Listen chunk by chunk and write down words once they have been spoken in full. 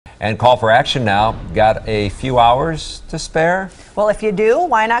And call for action now. Got a few hours to spare? Well, if you do,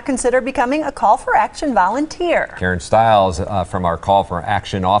 why not consider becoming a Call for Action volunteer? Karen Stiles from our Call for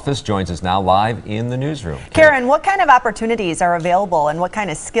Action office joins us now live in the newsroom. Karen, what kind of opportunities are available and what kind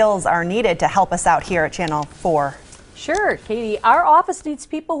of skills are needed to help us out here at Channel 4? Sure, Katie. Our office needs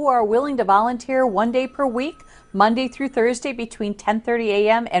people who are willing to volunteer 1 day per week, Monday through Thursday between 10:30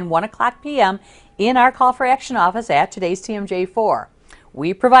 a.m. and 1 o'clock p.m. in our Call for Action office at today's TMJ4.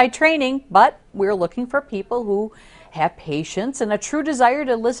 We provide training, but we're looking for people who have patience and a true desire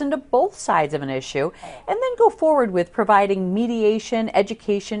to listen to both sides of an issue and then go forward with providing mediation,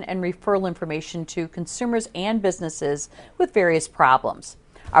 education, and referral information to consumers and businesses with various problems.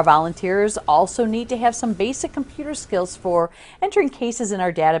 Our volunteers also need to have some basic computer skills for entering cases in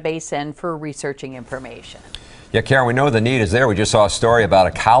our database and for researching information. Yeah, Karen, we know the need is there. We just saw a story about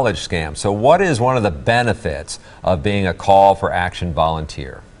a college scam. So what is one of the benefits of being a Call for Action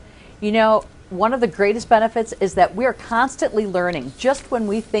volunteer? You know, one of the greatest benefits is that we're constantly learning. Just when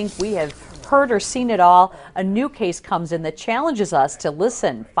we think we have heard or seen it all, a new case comes in that challenges us to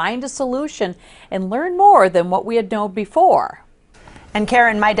listen, find a solution, and learn more than what we had known before. And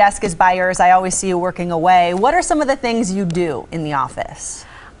Karen, my desk is by yours. I always see you working away. What are some of the things you do in the office?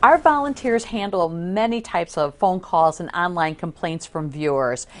 Our volunteers handle many types of phone calls and online complaints from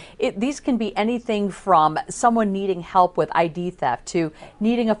viewers. These can be anything from someone needing help with ID theft to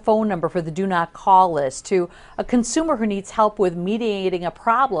needing a phone number for the do not call list to a consumer who needs help with mediating a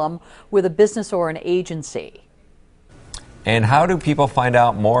problem with a business or an agency. And how do people find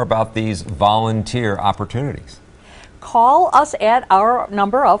out more about these volunteer opportunities? Call us at our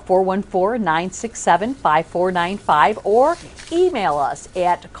number of 414-967-5495 or email us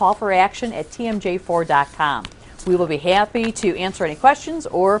at callforaction@tmj4.com. We will be happy to answer any questions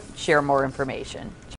or share more information.